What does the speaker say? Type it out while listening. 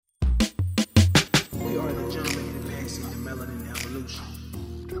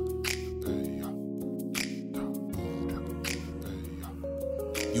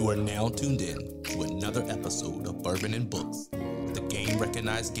You are now tuned in to another episode of Bourbon and Books, the Game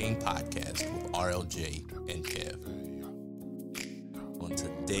Recognized Game podcast with RLJ and Kev. On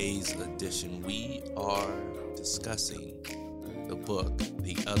today's edition, we are discussing the book,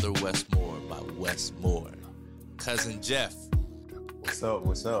 The Other Westmore by Wes Moore. Cousin Jeff. What's up?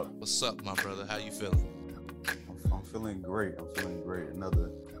 What's up? What's up, my brother? How you feeling? I'm feeling great.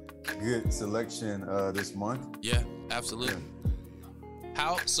 Another good selection this month. Yeah, absolutely. Yeah.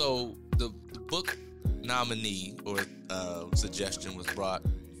 So the book nominee or suggestion was brought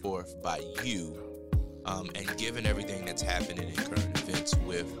forth by you, and given everything that's happening in current events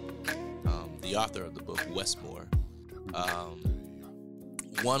with the author of the book, Wes Moore,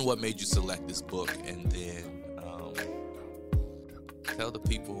 one, what made you select this book, and then tell the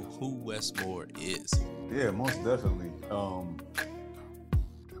people who Wes Moore is. Yeah, most definitely.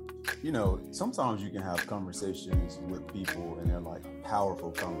 Sometimes you can have conversations with people and they're like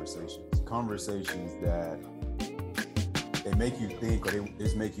powerful conversations that they make you think or they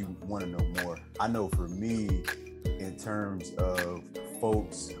just make you want to know more. I know for me, in terms of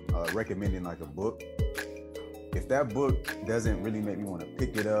folks recommending like a book, if that book doesn't really make me want to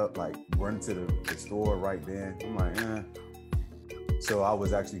pick it up, like run to the store right then, I'm like, eh. So I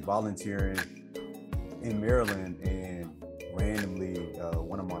was actually volunteering in Maryland, and randomly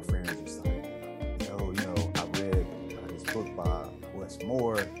one of my friends was like, I read this book by Wes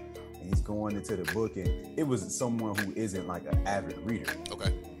Moore, and he's going into the book, and it was someone who isn't like an avid reader.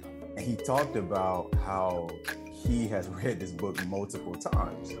 Okay. And he talked about how he has read this book multiple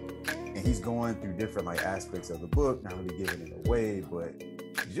times, and he's going through different like aspects of the book, not really giving it away, but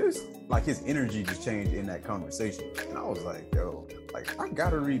just like his energy just changed in that conversation. And I was like, I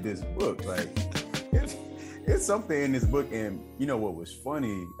gotta read this book. Like, it's something in this book. And you know what was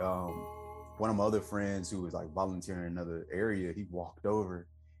funny? One of my other friends who was like volunteering in another area, he walked over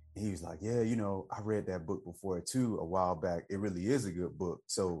and he was like, yeah, I read that book before too a while back. It really is a good book.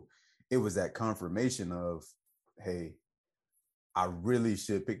 So it was that confirmation of, hey, I really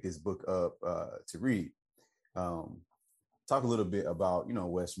should pick this book up to read. Talk a little bit about,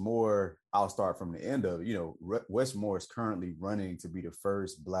 Wes Moore. I'll start from the end of it. Wes Moore is currently running to be the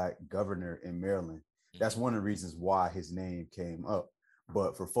first Black governor in Maryland. That's one of the reasons why his name came up.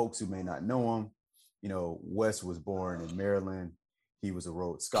 But for folks who may not know him, Wes was born in Maryland. He was a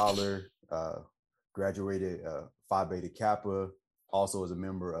Rhodes Scholar, graduated Phi Beta Kappa, also is a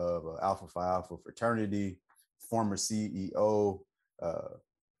member of Alpha Phi Alpha fraternity, former CEO.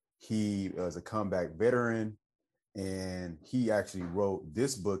 He was a comeback veteran, and he actually wrote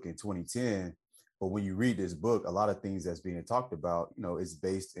this book in 2010. But when you read this book, a lot of things that's being talked about, it's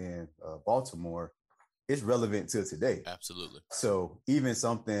based in Baltimore. It's relevant to today. Absolutely. So even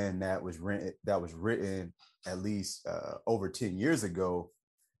something that was written at least over 10 years ago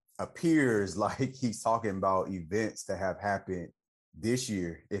appears like he's talking about events that have happened this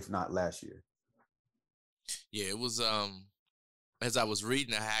year, if not last year. Yeah, it was as I was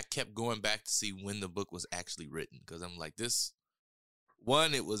reading, I kept going back to see when the book was actually written, because I'm like, this,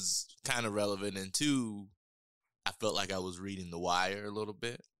 one, it was kind of relevant, and two, I felt like I was reading The Wire a little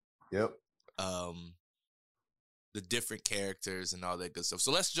bit. Yep. The different characters and all that good stuff.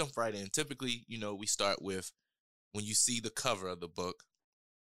 So let's jump right in. Typically, we start with when you see the cover of the book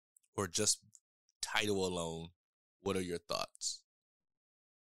or just title alone, what are your thoughts?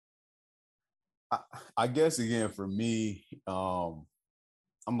 I guess, again, for me, I'm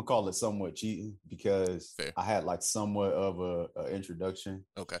gonna call it somewhat cheating because Fair. I had like somewhat of a introduction.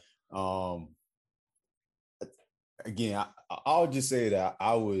 Okay. Again, I'll just say that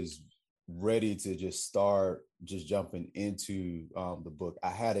I was ready to just start just jumping into the book. I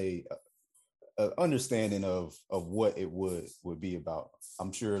had a understanding of what it would be about.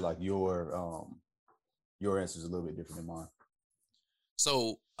 I'm sure like your answer is a little bit different than mine.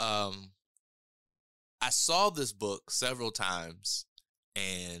 So I saw this book several times,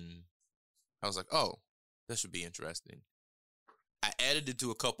 and I was like, oh, that should be interesting. I added it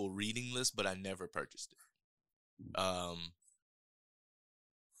to a couple reading lists, but I never purchased it.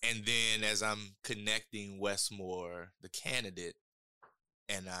 And then as I'm connecting Wes Moore, the candidate,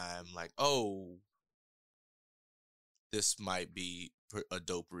 and I'm like, oh, this might be a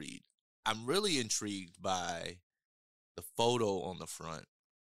dope read. I'm really intrigued by the photo on the front.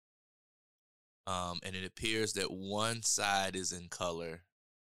 And it appears that one side is in color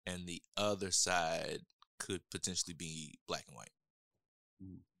and the other side could potentially be black and white.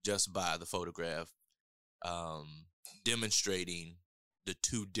 Just by the photograph, demonstrating the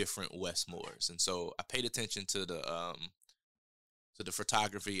two different Wes Moores. And so I paid attention to the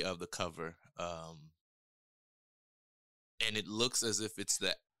photography of the cover. And it looks as if it's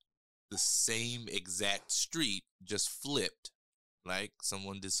the the same exact street, just flipped. Like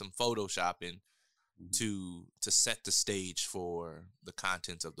someone did some photoshopping to set the stage for the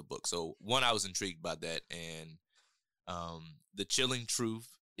contents of the book. So one, I was intrigued by that, and the chilling truth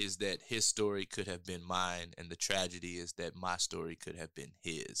is that his story could have been mine, and the tragedy is that my story could have been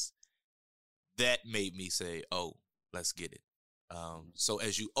his. That made me say, "Oh, let's get it." So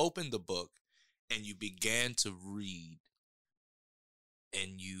as you opened the book and you began to read,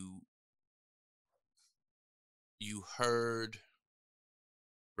 and you heard,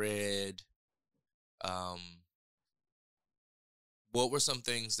 read, what were some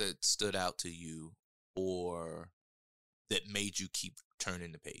things that stood out to you, or that made you keep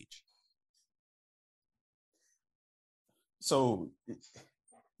turning the page? So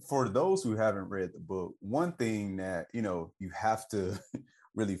for those who haven't read the book, one thing that, you have to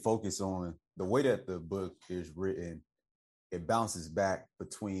really focus on, the way that the book is written, it bounces back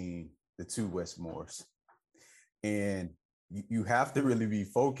between the two Westmores. And you have to really be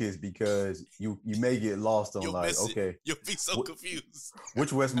focused, because you may get lost on, like, okay, you'll be so confused.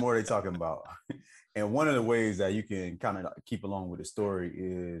 Which Westmore are they talking about? And one of the ways that you can kind of keep along with the story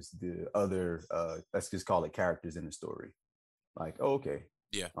is the other, let's just call it characters in the story. Like, oh, okay,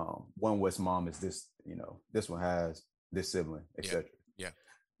 yeah, one West mom is this, this one has this sibling, etc. Yeah.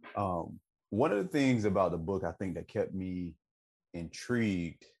 One of the things about the book, I think, that kept me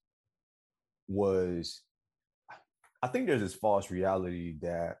intrigued was, I think there's this false reality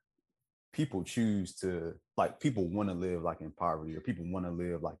that people choose to, like, people want to live like in poverty, or people want to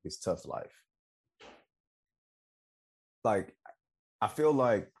live like this tough life. Like, I feel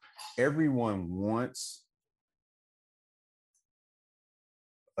like everyone wants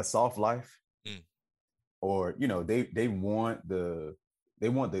a soft life, or they want the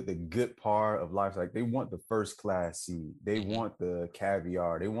good part of life. Like, they want the first class seat, they want the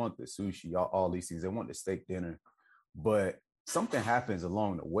caviar, they want the sushi, all these things, they want the steak dinner. But something happens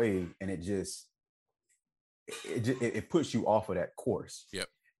along the way, and it puts you off of that course. Yep.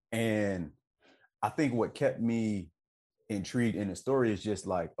 And I think what kept me intrigued in the story is just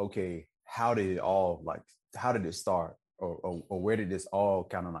like, okay, how did it start, or where did this all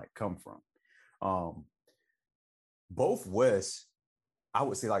kind of like come from? Both Wests, I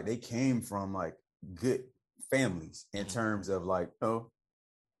would say, like, they came from like good families in terms of, like,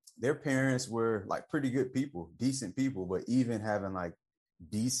 their parents were like pretty good people, decent people. But even having like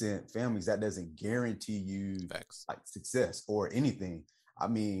decent families, that doesn't guarantee you Facts. like success or anything. I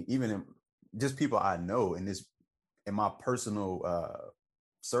mean, even just people I know in my personal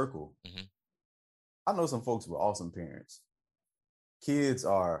circle, I know some folks with awesome parents. Kids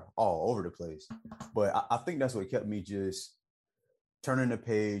are all over the place. But I think that's what kept me just turning the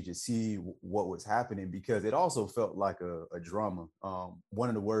page to see what was happening, because it also felt like a drama. One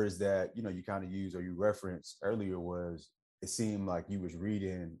of the words that, you kind of used, or you referenced earlier, was, it seemed like you was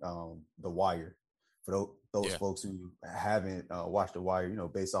reading The Wire. For those folks who haven't watched The Wire,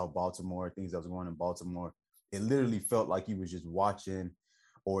 based off Baltimore, things that was going on in Baltimore, it literally felt like you was just watching,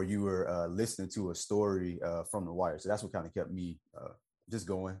 or you were listening to a story from The Wire. So that's what kind of kept me just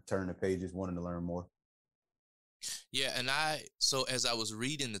going, turning the pages, wanting to learn more. Yeah, and so as I was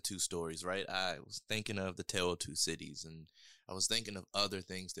reading the two stories, right, I was thinking of The Tale of Two Cities, and I was thinking of other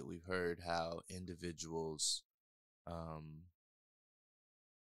things that we've heard, how individuals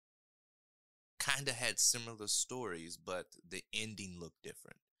kind of had similar stories, but the ending looked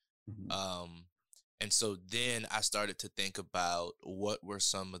different. And so then I started to think about what were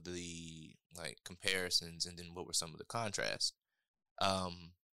some of the like comparisons, and then what were some of the contrasts.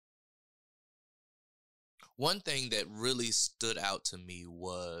 One thing that really stood out to me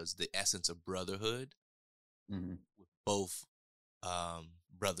was the essence of brotherhood, with both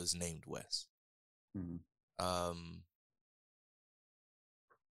brothers named West. On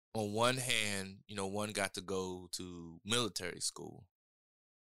one hand, one got to go to military school,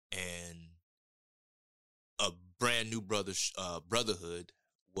 and a brand new brotherhood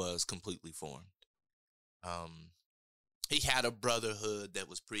was completely formed. He had a brotherhood that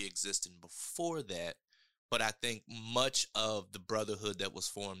was pre-existing before that, but I think much of the brotherhood that was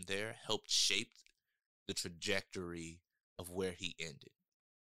formed there helped shape the trajectory of where he ended.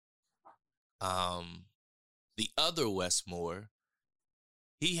 The other Westmore,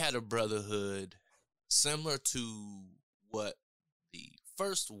 he had a brotherhood similar to what the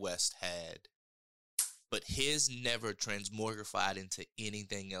first West had, but his never transmogrified into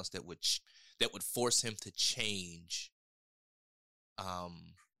anything else that would force him to change.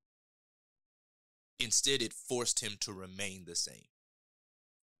 Instead, it forced him to remain the same.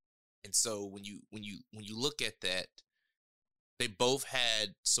 And so when you look at that, They both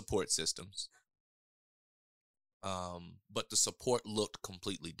had support systems, but the support looked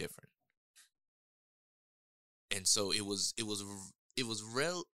completely different. And so it was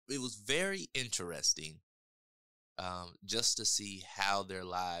very interesting, just to see how their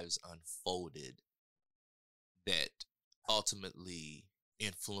lives unfolded that ultimately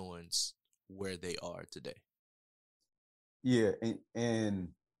influence where they are today. Yeah, and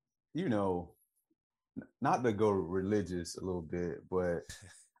you know, not to go religious a little bit, but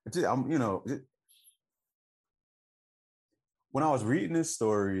when I was reading this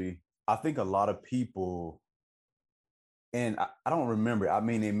story, I think a lot of people, and I don't remember. I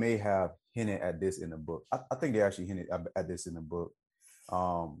mean, they may have hinted at this in the book. I think they actually hinted at this in the book,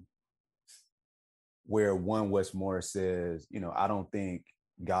 where one Westmore says, I don't think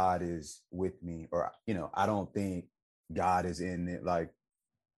God is with me, or I don't think God is in it, like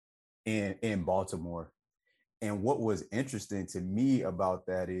in Baltimore. And what was interesting to me about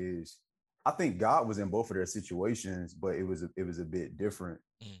that is, I think God was in both of their situations, but it was a bit different.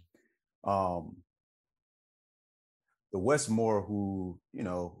 Um, the Westmore who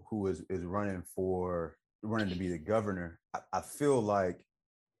is running to be the governor, I feel like,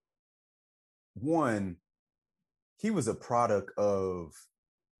 one, he was a product of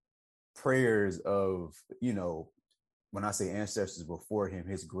prayers of, when I say ancestors before him,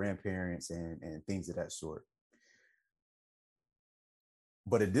 his grandparents and things of that sort.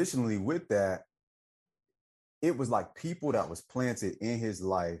 But additionally with that, it was like people that was planted in his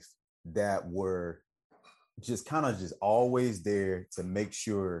life that were just kind of just always there to make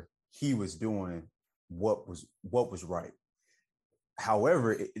sure he was doing what was right.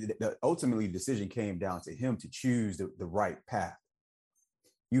 However, ultimately decision came down to him to choose the right path.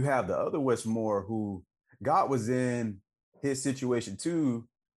 You have the other Westmore who God was in his situation too,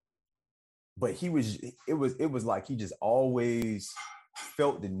 but it was like he just always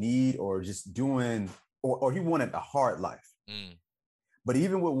felt the need, or just doing, or he wanted a hard life. But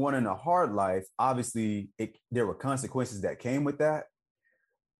even with wanting a hard life, obviously there were consequences that came with that.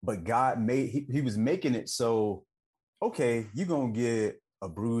 But God he was making it so, okay, you're going to get a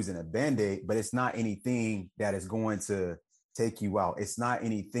bruise and a Band-Aid, but it's not anything that is going to take you out. It's not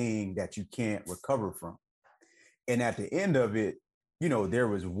anything that you can't recover from. And at the end of it, there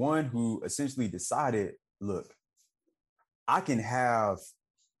was one who essentially decided, look, I can have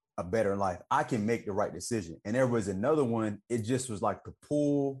a better life. I can make the right decision. And there was another one, it just was like the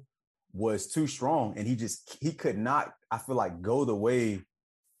pull was too strong. And he could not, I feel like, go the way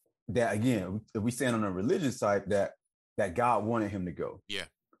that, again, if we stand on a religious side, that God wanted him to go. Yeah.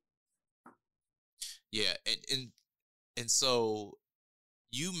 Yeah. And so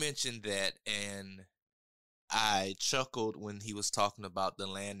you mentioned that, and I chuckled when he was talking about the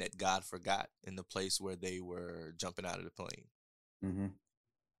land that God forgot, in the place where they were jumping out of the plane. Mm-hmm.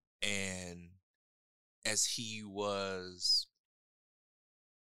 And as he was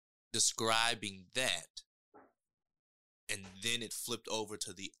describing that, and then it flipped over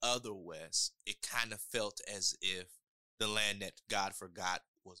to the other West, it kind of felt as if the land that God forgot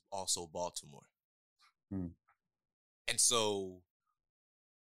was also Baltimore. And so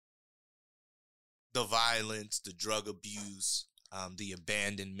the violence, the drug abuse, the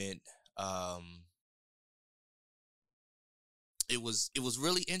abandonment, it was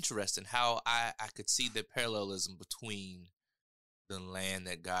really interesting how I could see the parallelism between the land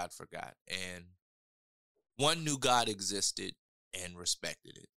that God forgot. And one knew God existed and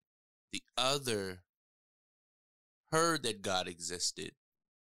respected it. The other heard that God existed,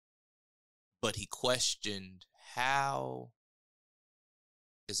 but he questioned, how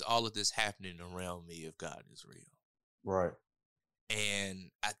is all of this happening around me if God is real? Right.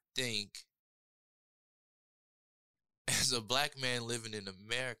 And I think, as a Black man living in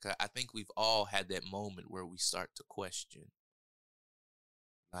America, I think we've all had that moment where we start to question.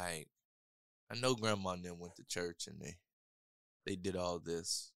 Like, I know grandma and them went to church and they did all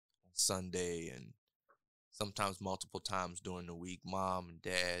this on Sunday, and sometimes multiple times during the week. Mom and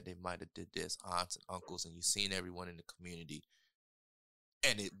dad, they might have did this, aunts and uncles, and you've seen everyone in the community.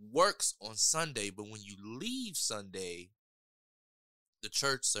 And it works on Sunday, but when you leave Sunday, the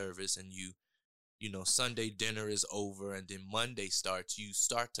church service, and Sunday dinner is over, and then Monday starts, you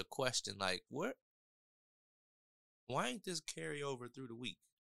start to question, like, why ain't this carry over through the week?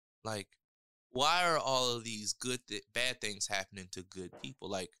 Like, why are all of these bad things happening to good people?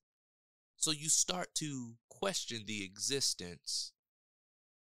 Like, so you start to question the existence,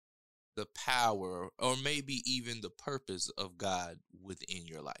 the power, or maybe even the purpose of God within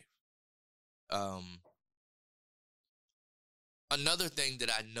your life. Another thing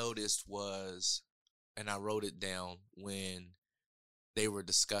that I noticed was, and I wrote it down, when they were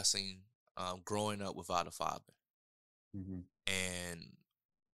discussing growing up without a father. Mm-hmm. And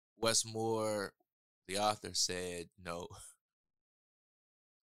Westmore, the author, said, no,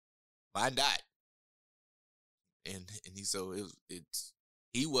 mine died. And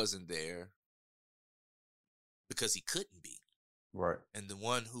he wasn't there because he couldn't be. Right. And the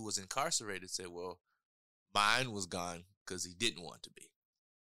one who was incarcerated said, well, mine was gone because he didn't want to be.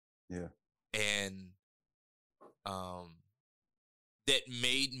 Yeah. And that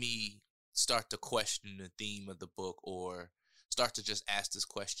made me start to question the theme of the book, or start to just ask this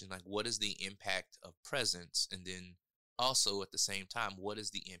question, like, what is the impact of presence? And then also at the same time, what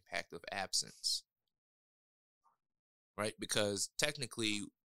is the impact of absence? Right? Because technically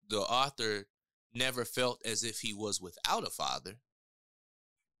the author never felt as if he was without a father.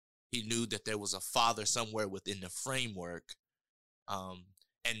 He knew that there was a father somewhere within the framework,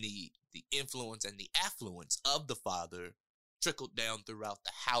 and the influence and the affluence of the father trickled down throughout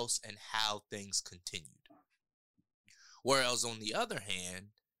the house and how things continued. Whereas on the other hand,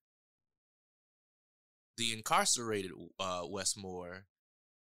 the incarcerated Westmore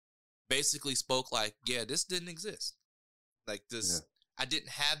basically spoke like, yeah, this didn't exist. Like this, yeah. I didn't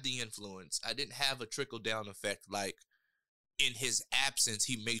have the influence. I didn't have a trickle down effect. Like in his absence,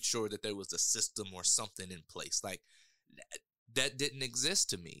 he made sure that there was a system or something in place. Like that didn't exist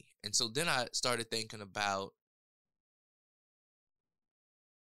to me. And so then I started thinking about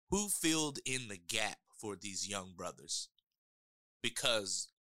who filled in the gap for these young brothers, because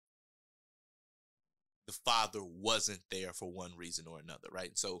the father wasn't there for one reason or another,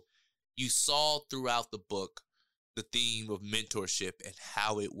 right? So you saw throughout the book the theme of mentorship and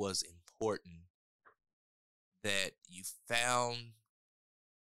how it was important that you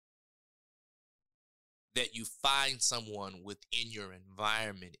find someone within your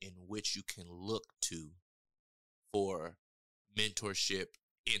environment in which you can look to for mentorship,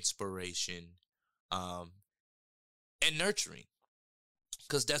 inspiration, and nurturing.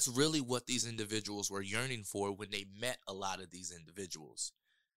 Because that's really what these individuals were yearning for when they met a lot of these individuals.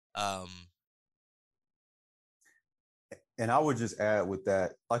 And I would just add with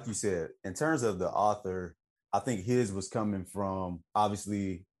that, like you said, in terms of the author, I think his was coming from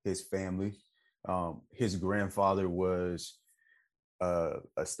obviously his family. His grandfather was a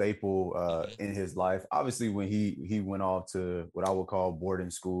staple in his life. Obviously, when he went off to what I would call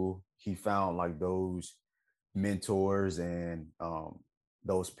boarding school, he found like those mentors and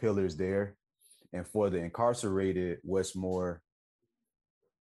those pillars there. And for the incarcerated Westmore,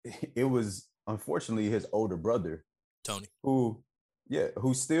 it was unfortunately his older brother, Tony, who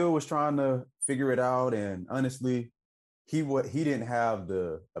still was trying to figure it out. And honestly, he didn't have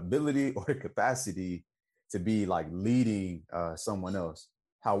the ability or the capacity to be like leading someone else.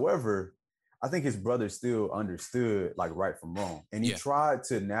 However, I think his brother still understood like right from wrong, and he tried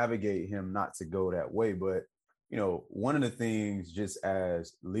to navigate him not to go that way. But you know, one of the things just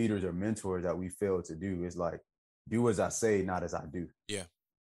as leaders or mentors that we fail to do is like, do as I say, not as I do. Yeah.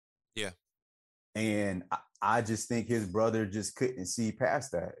 Yeah. And I just think his brother just couldn't see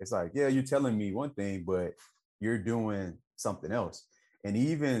past that. It's like, yeah, you're telling me one thing, but you're doing something else. And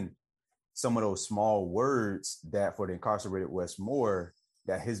even some of those small words that for the incarcerated Westmore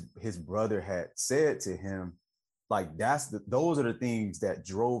that his brother had said to him, like those are the things that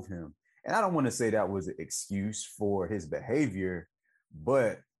drove him. And I don't want to say that was an excuse for his behavior,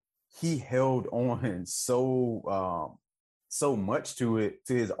 but he held on so much to it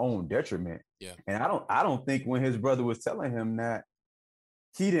to his own detriment. Yeah. And I don't think when his brother was telling him that,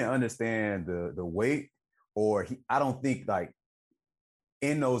 he didn't understand the weight, or I don't think like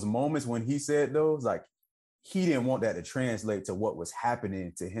in those moments when he said those, like he didn't want that to translate to what was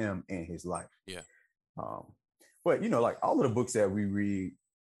happening to him in his life. Yeah. But you know, like all of the books that we read,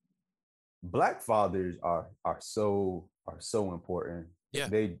 Black fathers are so important. Yeah.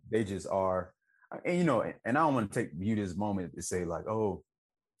 They just are. And you know, and I don't want to view this moment to say like, oh,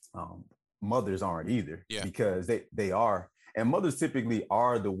 mothers aren't either, because they are, and mothers typically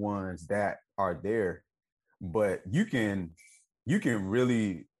are the ones that are there. But you can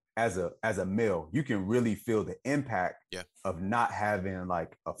really, as a male, you can really feel the impact of not having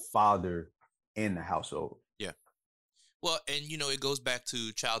like a father in the household. Yeah. Well, and you know, it goes back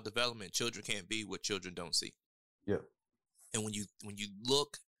to child development. Children can't be what children don't see. Yeah. And when you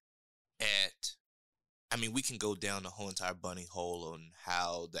look at, I mean, we can go down the whole entire bunny hole on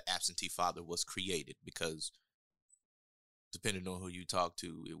how the absentee father was created, because depending on who you talk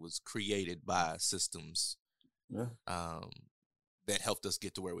to, it was created by systems that helped us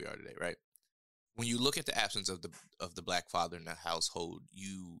get to where we are today, right? When you look at the absence of the Black father in the household,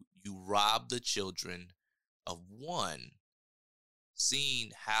 you rob the children of one,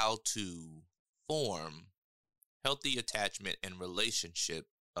 seen how to form healthy attachment and relationship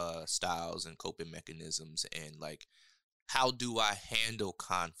styles and coping mechanisms, and like, how do I handle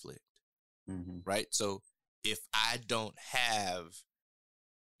conflict? Mm-hmm. Right. So if I don't have,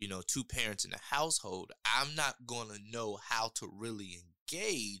 two parents in the household, I'm not going to know how to really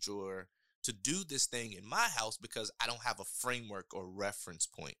engage or to do this thing in my house because I don't have a framework or reference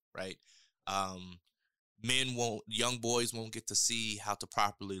point. Right. Um, young boys won't get to see how to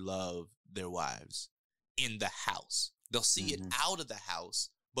properly love their wives in the house. They'll see it out of the house,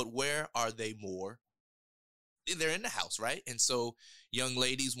 but where are they more? They're in the house, right? And so young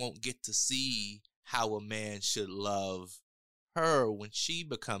ladies won't get to see how a man should love her when she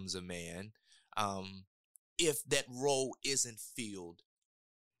becomes a man, if that role isn't filled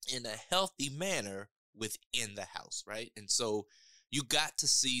in a healthy manner within the house, right? And so you got to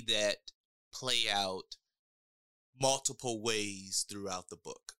see that play out multiple ways throughout the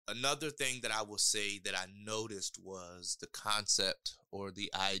book. Another thing that I will say that I noticed was the concept or the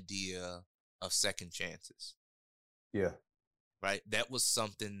idea of second chances. Yeah. Right? That was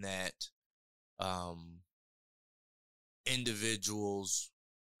something that individuals,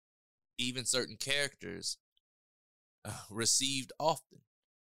 even certain characters, received often.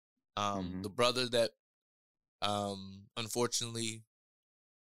 The brother that unfortunately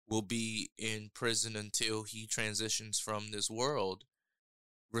will be in prison until he transitions from this world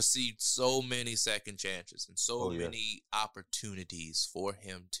received so many second chances and so many opportunities for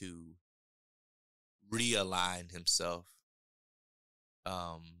him to realign himself.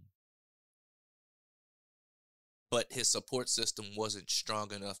 But his support system wasn't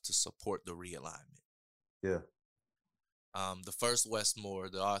strong enough to support the realignment. Yeah. The first Westmore,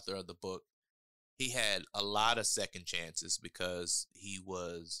 the author of the book, he had a lot of second chances because he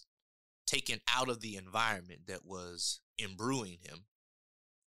was taken out of the environment that was imbruing him,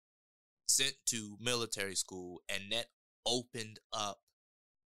 sent to military school, and that opened up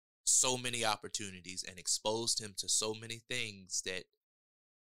so many opportunities and exposed him to so many things that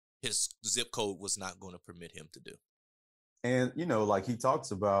his zip code was not going to permit him to do. And, like he talks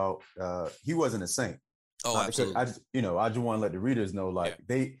about, he wasn't a saint. Oh, absolutely. I just want to let the readers know, like,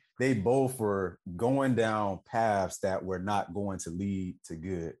 they both were going down paths that were not going to lead to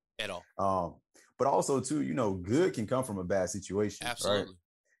good at all. But also too, good can come from a bad situation. Absolutely. Right?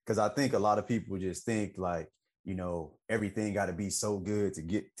 Because I think a lot of people just think like, everything got to be so good to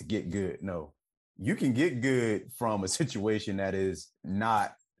get good. No, you can get good from a situation that is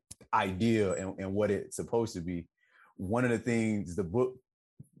not ideal and what it's supposed to be. One of the things the book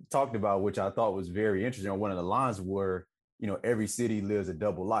talked about, which I thought was very interesting, one of the lines were, every city lives a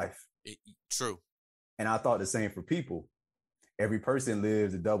double life. True. And I thought the same for people. Every person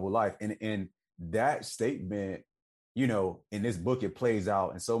lives a double life. And that statement, in this book, it plays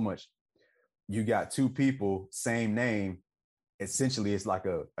out in so much. You got two people, same name. Essentially, it's like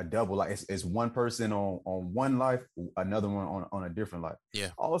a double life. It's one person on one life, another one on a different life. Yeah.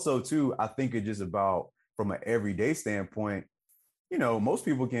 Also, too, I think it's just about from an everyday standpoint, most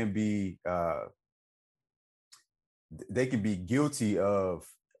people can be, they can be guilty of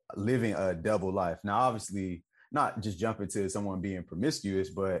living a double life. Now, obviously, not just jump into someone being promiscuous,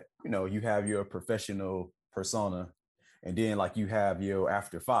 but, you have your professional persona, and then like you have your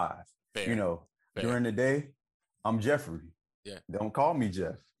after five. Fair. During the day, I'm Jeffrey. Yeah. Don't call me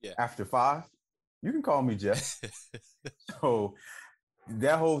Jeff. Yeah. After five, you can call me Jeff. So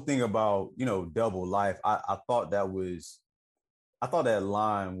that whole thing about, double life, I thought that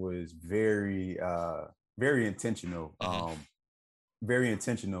line was very, very intentional. Very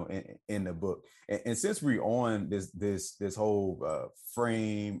intentional in the book. And since we're on this whole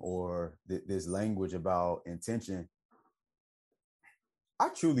frame or this language about intention, I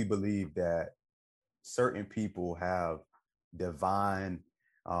truly believe that certain people have divine,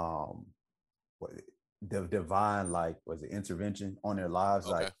 like, was it intervention on their lives?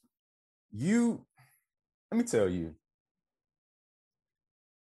 Okay. Like let me tell you,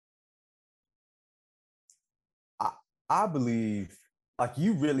 I believe like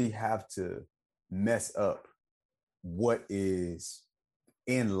you really have to mess up what is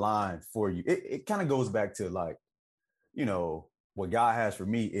in line for you. It kind of goes back to like, what God has for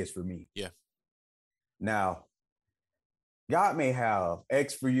me is for me. Yeah. Now, God may have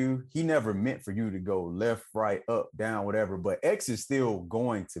X for you. He never meant for you to go left, right, up, down, whatever, but X is still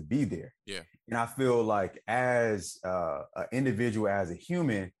going to be there. Yeah. And I feel like as an individual, as a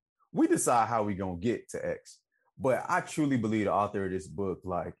human, we decide how we're going to get to X. But I truly believe the author of this book,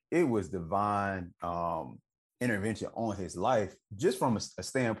 like, it was divine intervention on his life, just from a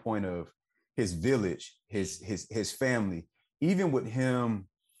standpoint of his village, his family, even with him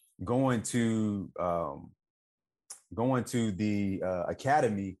going to the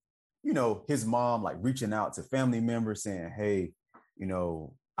academy, you know, his mom like reaching out to family members saying, hey, you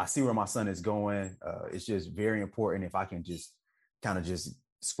know, I see where my son is going. It's just very important if I can just kind of just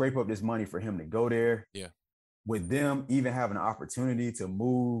scrape up this money for him to go there. Yeah. With them even having an opportunity to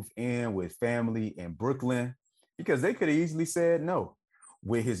move in with family in Brooklyn, because they could have easily said no.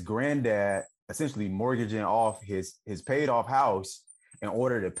 With his granddad essentially mortgaging off his paid off house in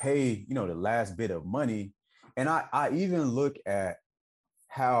order to pay, you know, the last bit of money. And I even look at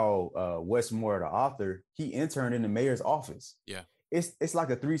how Wes Moore, the author, he interned in the mayor's office. Yeah. It's like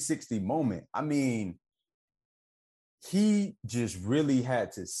a 360 moment. I mean, he just really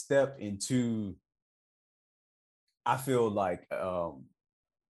had to step into, I feel like, a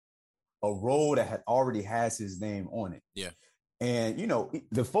role that had already has his name on it. Yeah. And, you know,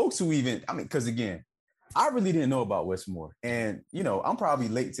 the folks who even, I mean, because again, I really didn't know about Wes Moore. And, you know, I'm probably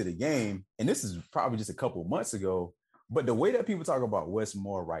late to the game. And this is probably just a couple months ago. But the way that people talk about Wes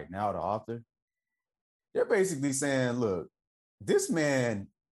Moore right now, the author, they're basically saying, look, this man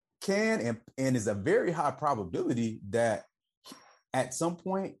can and is a very high probability that at some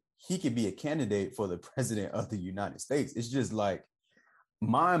point he could be a candidate for the president of the United States. It's just like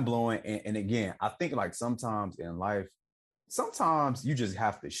mind blowing. And again, I think like sometimes in life, sometimes you just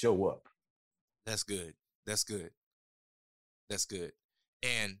have to show up. That's good. That's good. That's good.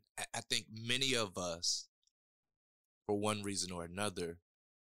 And I think many of us, for one reason or another,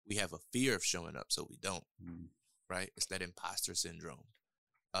 we have a fear of showing up, so we don't. Right? It's that imposter syndrome.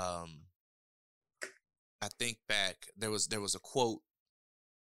 I think back, there was a quote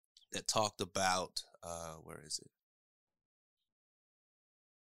that talked about, where is it?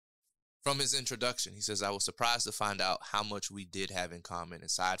 From his introduction, he says, I was surprised to find out how much we did have in common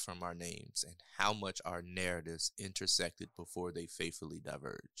aside from our names and how much our narratives intersected before they faithfully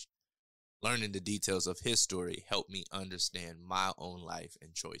diverged. Learning the details of his story helped me understand my own life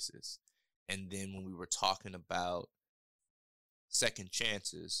and choices. And then when we were talking about second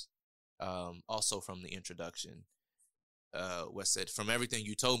chances, also from the introduction, Wes said, from everything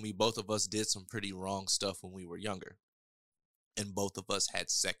you told me, both of us did some pretty wrong stuff when we were younger. And both of us had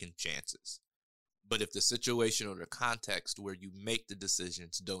second chances. But if the situation or the context where you make the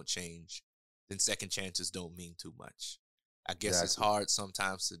decisions don't change, then second chances don't mean too much. I guess It's hard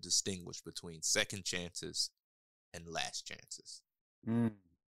sometimes to distinguish between second chances and last chances.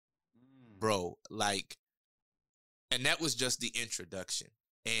 Bro, like, and that was just the introduction.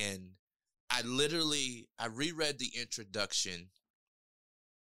 And I reread the introduction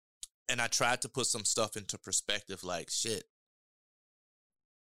and I tried to put some stuff into perspective, like, shit.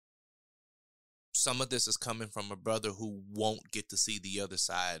 Some of this is coming from a brother who won't get to see the other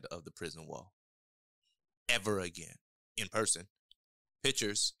side of the prison wall ever again, in person.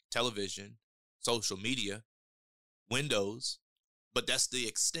 Pictures, television, social media, windows, but that's the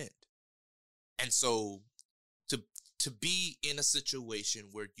extent. And so to be in a situation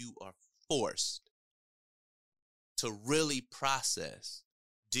where you are forced to really process,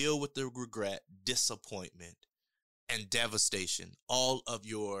 deal with the regret, disappointment, and devastation, all of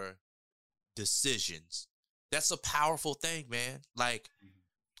your decisions, that's a powerful thing, man. Like,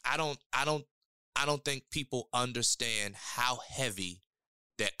 I don't think people understand how heavy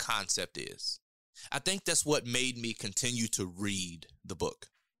that concept is. I think that's what made me continue to read the book.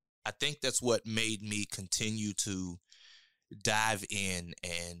 I think that's what made me continue to dive in,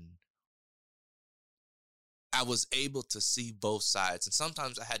 and I was able to see both sides. And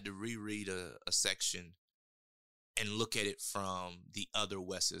sometimes I had to reread a section and look at it from the other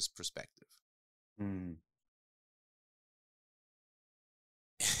Wes's perspective. And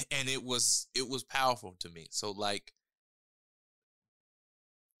it was powerful to me. So, like,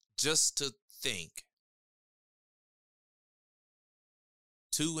 just to think,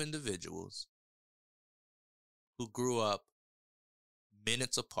 two individuals who grew up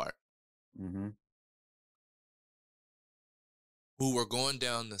minutes apart, who were going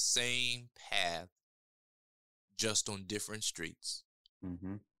down the same path, just on different streets.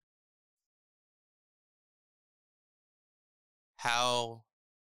 How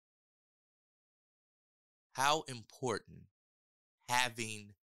important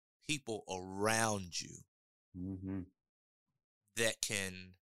having people around you that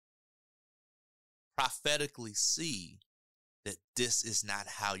can prophetically see that this is not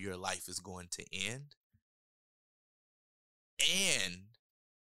how your life is going to end, and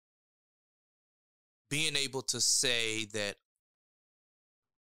being able to say that,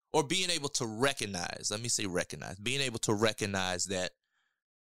 or being able to recognize, let me say recognize, being able to recognize that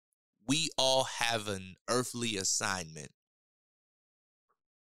we all have an earthly assignment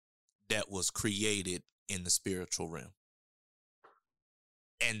that was created in the spiritual realm.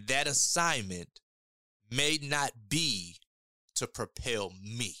 And that assignment may not be to propel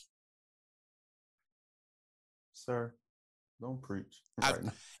me. Sir, don't preach right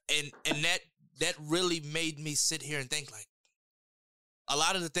now. And that really made me sit here and think, like, a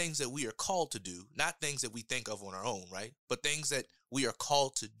lot of the things that we are called to do, not things that we think of on our own, right? But things that we are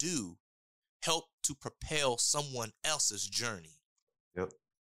called to do help to propel someone else's journey. Yep.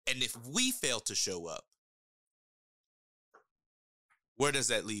 And if we fail to show up, where does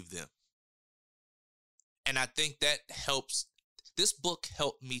that leave them? And I think that helps. This book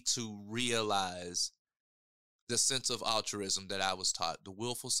helped me to realize the sense of altruism that I was taught, the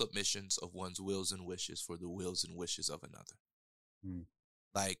willful submissions of one's wills and wishes for the wills and wishes of another.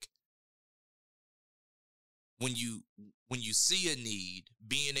 Like, when you see a need,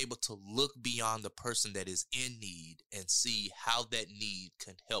 being able to look beyond the person that is in need and see how that need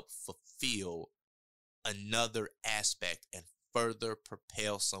can help fulfill another aspect and further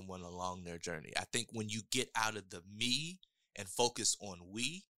propel someone along their journey. I think when you get out of the me and focus on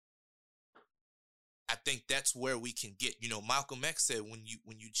we, I think that's where we can get, Malcolm X said, when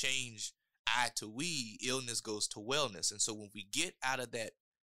you change I to we, illness goes to wellness. And so when we get out of that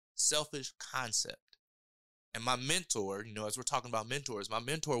selfish concept, and my mentor, as we're talking about mentors, my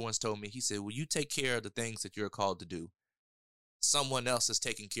mentor once told me, he said, well, you take care of the things that you're called to do. Someone else is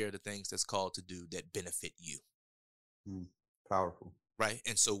taking care of the things that's called to do that benefit you. Powerful. Right.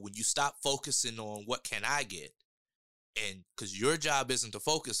 And so when you stop focusing on what can I get, and because your job isn't to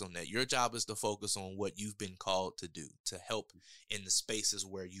focus on that, your job is to focus on what you've been called to do, to help in the spaces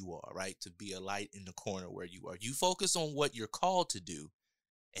where you are, right? To be a light in the corner where you are. You focus on what you're called to do,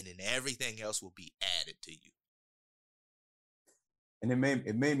 and then everything else will be added to you. And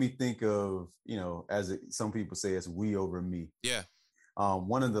it made me think of, some people say it's we over me. Yeah.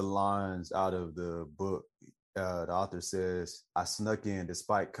 One of the lines out of the book, the author says, I snuck in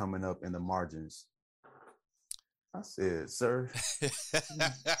despite coming up in the margins. I said, sir,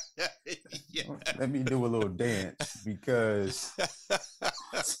 yeah. Let me do a little dance, because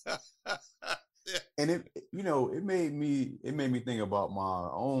and it made me think about my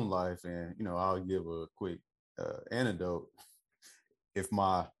own life. And I'll give a quick anecdote. If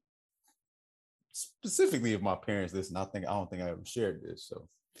my parents listen, I don't think I ever shared this. So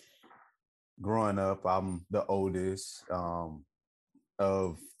growing up, I'm the oldest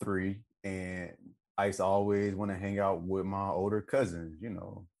of three, and I used to always want to hang out with my older cousins.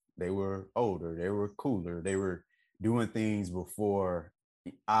 They were older, they were cooler, they were doing things before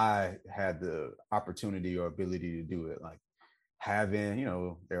I had the opportunity or ability to do it, like having,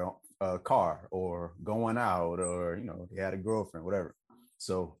 their car, or going out, or, they had a girlfriend, whatever.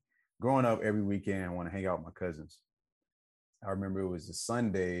 So growing up, every weekend, I want to hang out with my cousins. I remember it was a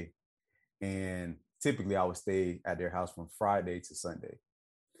Sunday, and typically I would stay at their house from Friday to Sunday.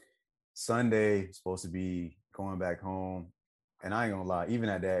 Sunday, supposed to be going back home. And I ain't gonna lie, even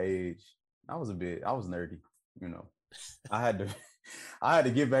at that age, I was nerdy, I had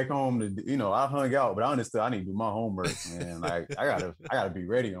to get back home to, I hung out, but I understood I need to do my homework, man. Like I gotta be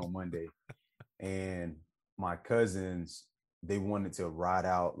ready on Monday. And my cousins, they wanted to ride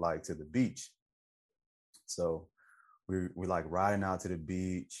out like to the beach. So we like riding out to the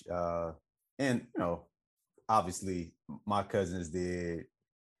beach. And obviously my cousins did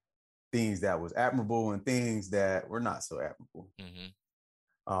things that was admirable and things that were not so admirable.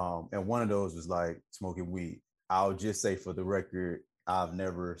 Mm-hmm. And one of those was like smoking weed. I'll just say, for the record, I've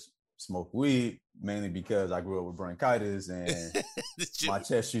never smoked weed, mainly because I grew up with bronchitis and my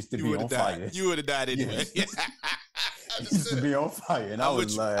chest used to be on fire. You would have died anyway. Yeah. It used to be on fire. And I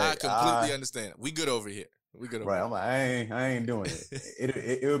was like, I completely understand. We good over here. Right. I'm like, I ain't doing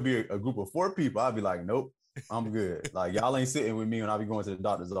it. It would be a group of 4 people. I'd be like, nope, I'm good. Like, y'all ain't sitting with me when I be going to the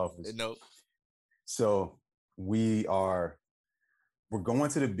doctor's office. Nope. So we're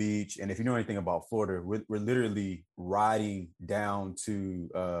going to the beach. And if you know anything about Florida, we're literally riding down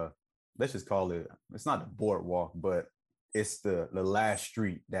to, let's just call it, it's not the boardwalk, but it's the last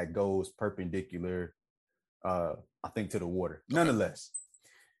street that goes perpendicular, I think, to the water. Okay. Nonetheless,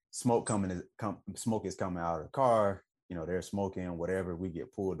 smoke is coming out of the car. They're smoking, whatever. We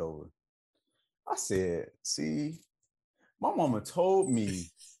get pulled over. I said, see, my mama told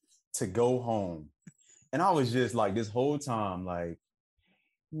me to go home. And I was just like, this whole time, like,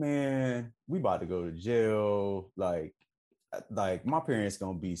 man, we about to go to jail. Like my parents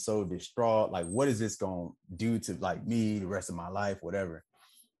gonna be so distraught. Like, what is this gonna do to like me the rest of my life, whatever.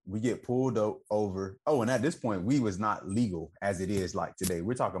 We get pulled over. Oh, and at this point, we was not legal as it is like today.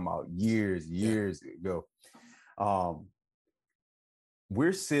 We're talking about years ago.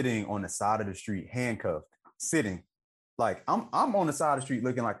 we're sitting on the side of the street, handcuffed, sitting. Like I'm on the side of the street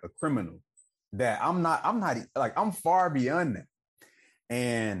looking like a criminal. That I'm not like I'm far beyond that.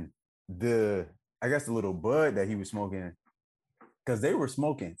 And I guess the little bud that he was smoking, because they were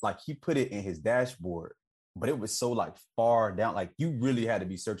smoking, like he put it in his dashboard, but it was so like far down, like you really had to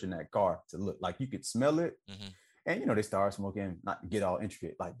be searching that car to look, like you could smell it. Mm-hmm. And you know, they started smoking, not to get all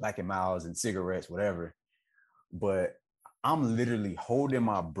intricate, like Black and Milds and cigarettes, whatever. But I'm literally holding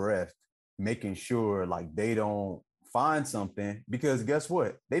my breath, making sure like they don't find something, because guess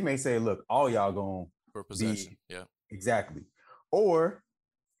what? They may say, look, all y'all gonna for possession. Yeah, exactly. Or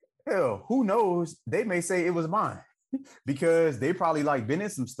hell, who knows? They may say it was mine because they probably like been in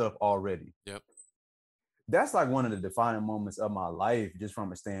some stuff already. Yep. That's like one of the defining moments of my life, just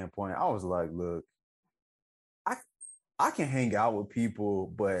from a standpoint. I was like, look, I can hang out with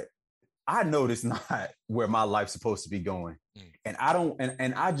people, but I know this not where my life's supposed to be going. And I don't,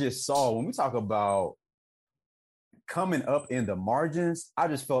 and I just saw, when we talk about coming up in the margins, I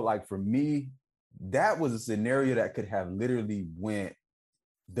just felt like for me, that was a scenario that could have literally went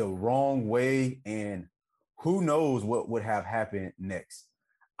the wrong way, and who knows what would have happened next.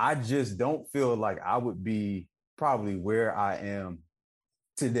 I just don't feel like I would be probably where I am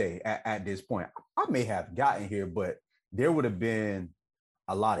today at this point. I may have gotten here, but there would have been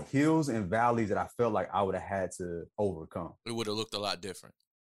a lot of hills and valleys that I felt like I would have had to overcome. It would have looked a lot different.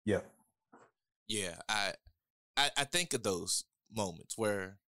 Yeah. Yeah. I think of those moments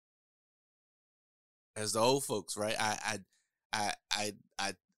where, as the old folks, right? I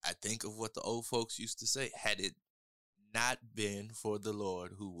think of what the old folks used to say. Had it not been for the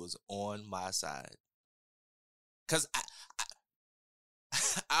Lord who was on my side. Because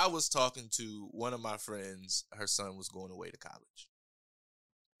I was talking to one of my friends. Her son was going away to college.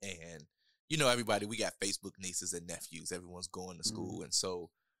 And, you know, everybody, we got Facebook nieces and nephews. Everyone's going to school. Mm-hmm. And so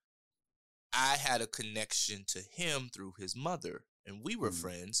I had a connection to him through his mother. And we were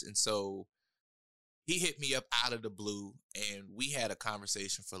friends. And so he hit me up out of the blue. And we had a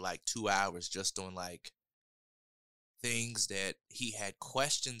conversation for like 2 hours just on like things that he had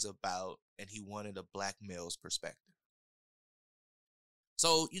questions about. And he wanted a black male's perspective.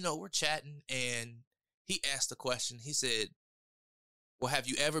 So, you know, we're chatting and he asked a question. He said, well, have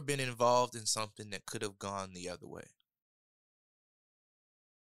you ever been involved in something that could have gone the other way?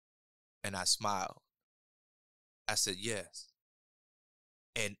 And I smiled. I said, yes.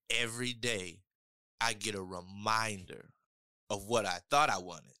 And every day I get a reminder of what I thought I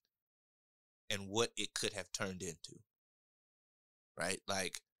wanted and what it could have turned into. Right?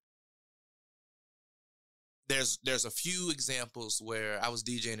 Like, there's a few examples where I was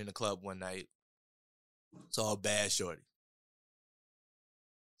DJing in a club one night. Saw a bad shorty.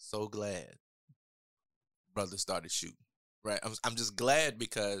 So glad brother started shooting, right? I'm just glad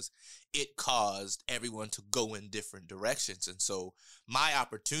because it caused everyone to go in different directions. And so my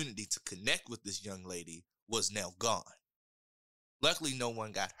opportunity to connect with this young lady was now gone. Luckily, no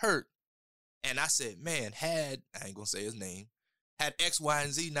one got hurt. And I said, man, I ain't gonna say his name, had X, Y,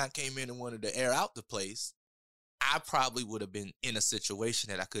 and Z not came in and wanted to air out the place, I probably would have been in a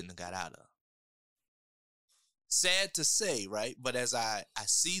situation that I couldn't have got out of. Sad to say, right? But as I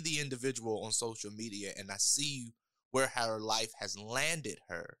see the individual on social media and I see where her life has landed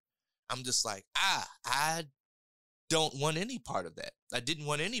her, I'm just like, I don't want any part of that. I didn't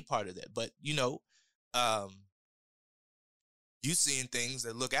want any part of that. But, you know, you seeing things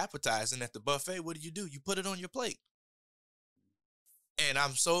that look appetizing at the buffet, what do? You put it on your plate. And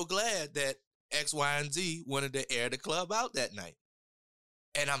I'm so glad that X, Y, and Z wanted to air the club out that night.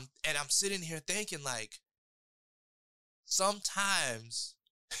 And I'm sitting here thinking like, sometimes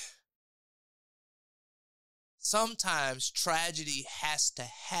tragedy has to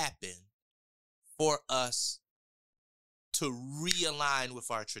happen for us to realign with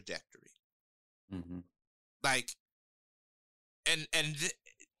our trajectory. Mm-hmm. Like, and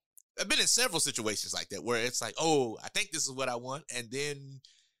I've been in several situations like that where it's like, oh, I think this is what I want. And then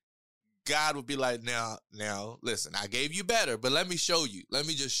God would be like, now, listen, I gave you better, but let me show you. Let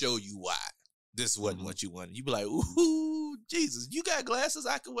me just show you why this wasn't what you wanted. You'd be like, ooh, Jesus, you got glasses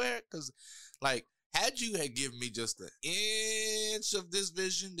I could wear? Because, like, had given me just an inch of this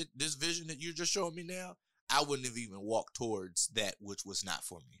vision that you're just showing me now, I wouldn't have even walked towards that which was not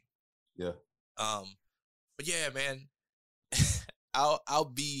for me. Yeah. But yeah, man,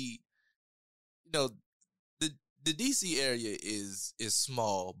 I'll be, you know, the DC area is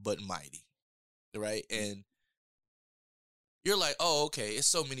small but mighty, right? And you're like, oh, okay, it's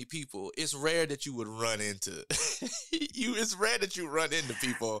so many people. It's rare that you would run into it's rare that you run into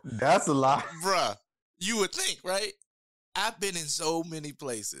people. That's a lot. Bruh, you would think, right? I've been in so many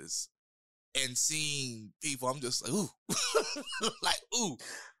places and seen people. I'm just like, ooh, like, ooh,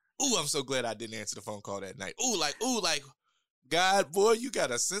 I'm so glad I didn't answer the phone call that night. Ooh, like, God, boy, you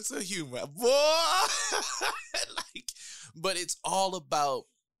got a sense of humor, boy. Like, but it's all about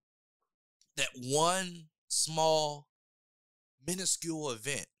that one small, minuscule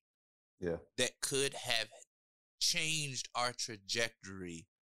event that could have changed our trajectory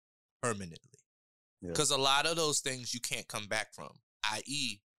permanently. Because a lot of those things you can't come back from,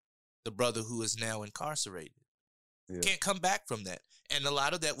 i.e., the brother who is now incarcerated. Can't come back from that. And a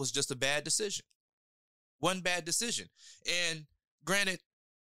lot of that was just a bad decision. One bad decision. And granted,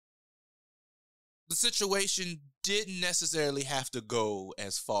 the situation didn't necessarily have to go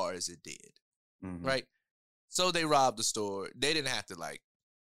as far as it did. Right? So they robbed the store. They didn't have to, like,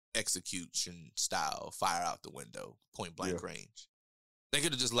 execution style, fire out the window, point blank range. They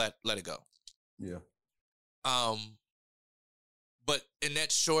could have just let it go. Yeah. But in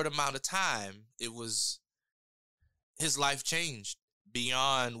that short amount of time, his life changed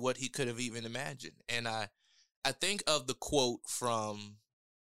beyond what he could have even imagined. And I think of the quote from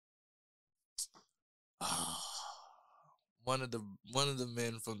one of the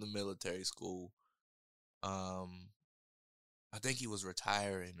men from the military school. I think he was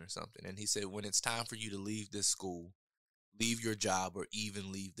retiring or something, and he said, "When it's time for you to leave this school, leave your job, or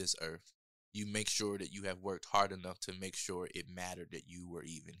even leave this earth, you make sure that you have worked hard enough to make sure it mattered that you were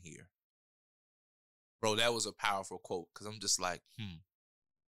even here." Bro, that was a powerful quote, because I'm just like,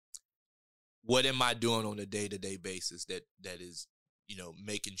 what am I doing on a day-to-day basis that is,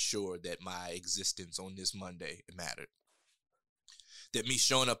 making sure that my existence on this Monday mattered? That me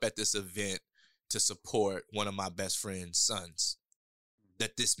showing up at this event to support one of my best friend's sons,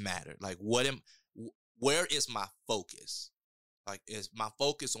 that this mattered. Like, where is my focus? Like, is my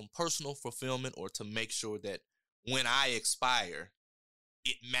focus on personal fulfillment, or to make sure that when I expire,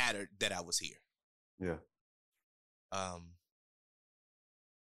 it mattered that I was here? Yeah.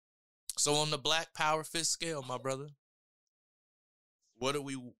 So on the Black Power Fist scale, my brother, what are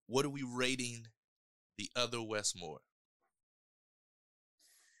we rating the other Westmore?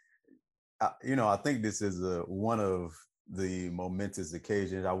 I think this is one of the momentous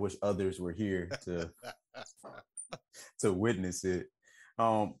occasions. I wish others were here to witness it.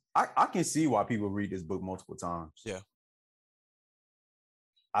 I can see why people read this book multiple times. Yeah.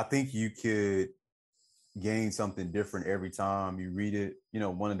 I think you could gain something different every time you read it.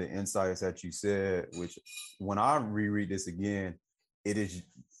 One of the insights that you said, which when I reread this again, it is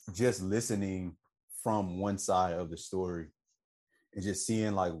just listening from one side of the story and just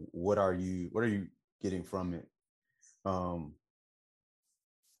seeing, like, what are you getting from it? I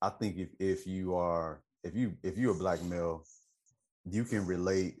think if you're a Black male, you can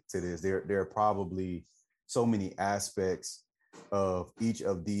relate to this. There are probably so many aspects of each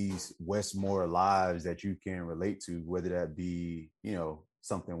of these Westmore lives that you can relate to, whether that be,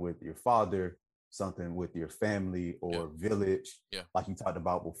 something with your father, something with your family or village, like you talked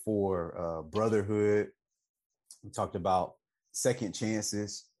about before, brotherhood. We talked about second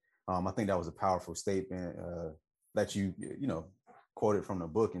chances. I think that was a powerful statement that you quoted from the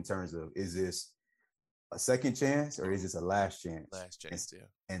book, in terms of, is this a second chance or is this a last chance? Last chance,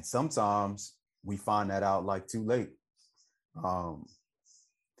 And sometimes we find that out, like, too late.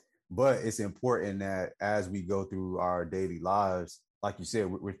 But it's important that as we go through our daily lives, like you said,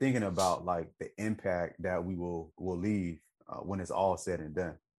 we're thinking about, like, the impact that we will leave when it's all said and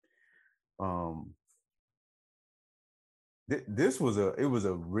done. This was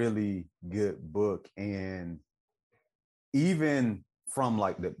a really good book, and even from,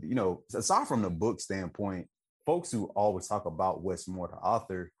 like, the aside from the book standpoint, folks who always talk about Westmore, the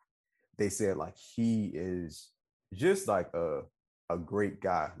author, they said, like, he is just like a great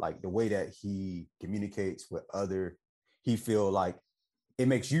guy. Like, the way that he communicates with he feel like it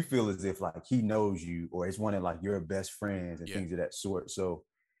makes you feel as if, like, he knows you, or it's one of, like, your best friends and things of that sort. So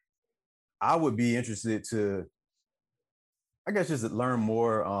I would be interested to, I guess, just learn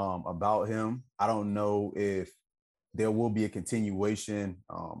more about him. I don't know if there will be a continuation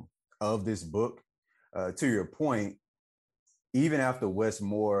of this book. To your point, even after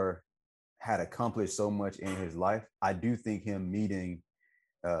Westmore had accomplished so much in his life, I do think him meeting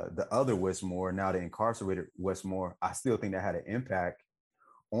the other Westmore, now the incarcerated Westmore, I still think that had an impact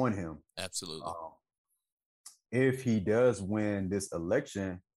on him. Absolutely. If he does win this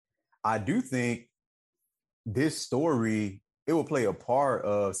election, I do think this story, it will play a part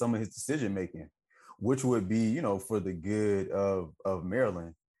of some of his decision making, which would be, for the good of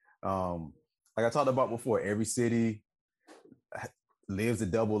Maryland. Like I talked about before, every city lives a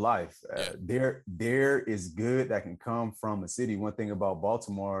double life. Yeah. There is good that can come from a city. One thing about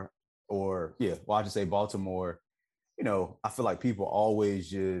Baltimore, I just say Baltimore, I feel like people always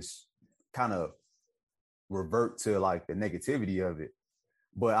just kind of revert to like the negativity of it.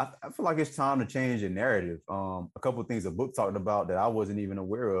 But I feel like it's time to change the narrative. A couple of things the book talked about that I wasn't even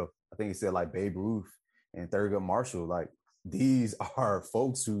aware of. I think it said like Babe Ruth and Thurgood Marshall. Like these are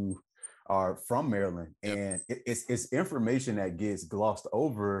folks who are from Maryland, Yep. and it's information that gets glossed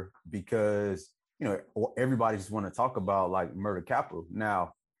over because everybody just want to talk about like murder capital.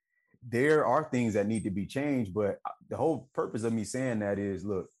 Now, there are things that need to be changed, but the whole purpose of me saying that is,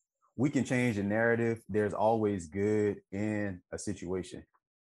 look, we can change the narrative. There's always good in a situation.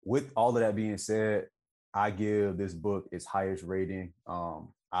 With all of that being said, I give this book its highest rating.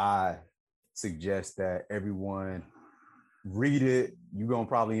 I suggest that everyone read it. You're going to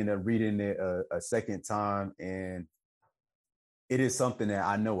probably end up reading it a second time. And it is something that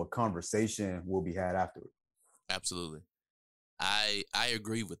I know a conversation will be had after it. Absolutely. I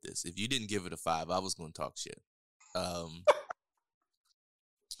agree with this. If you didn't give it a 5, I was going to talk shit.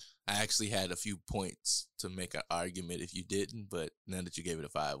 I actually had a few points to make an argument if you didn't, but now that you gave it a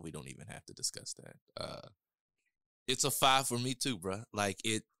 5, we don't even have to discuss that. It's a 5 for me too, bro. Like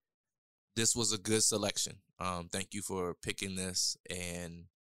this was a good selection. Thank you for picking this, and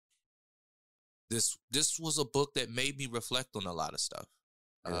this was a book that made me reflect on a lot of stuff.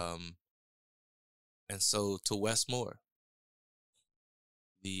 Yeah. And so to Westmore,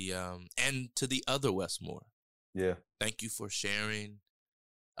 and to the other Westmore, yeah, thank you for sharing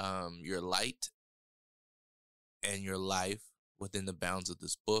your light and your life within the bounds of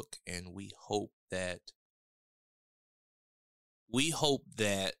this book, and we hope that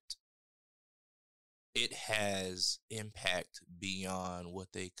it has impact beyond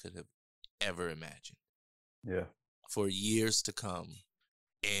what they could have ever imagined. Yeah, for years to come,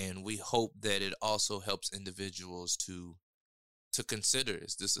 and we hope that it also helps individuals to consider: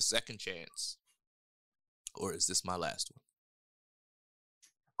 is this a second chance, or is this my last one?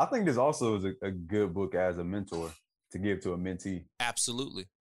 I think this also is a good book as a mentor to give to a mentee. Absolutely.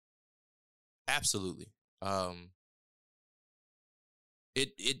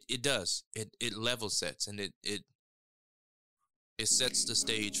 It does. It level sets, and it sets the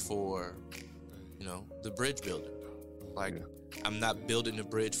stage for, the bridge builder. Like, yeah. I'm not building the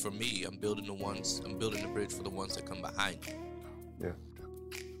bridge for me. I'm building the bridge for the ones that come behind me. Yeah.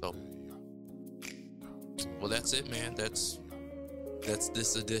 So, well, that's it, man. That's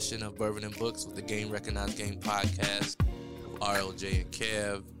this edition of Bourbon and Books with the Game Recognized Game podcast with RLJ and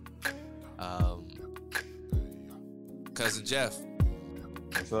Kev. Cousin Jeff.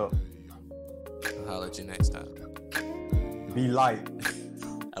 What's up? I'll holler at you next time. Be light.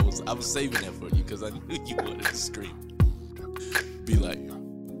 I was saving that for you because I knew you wanted to scream. Be light.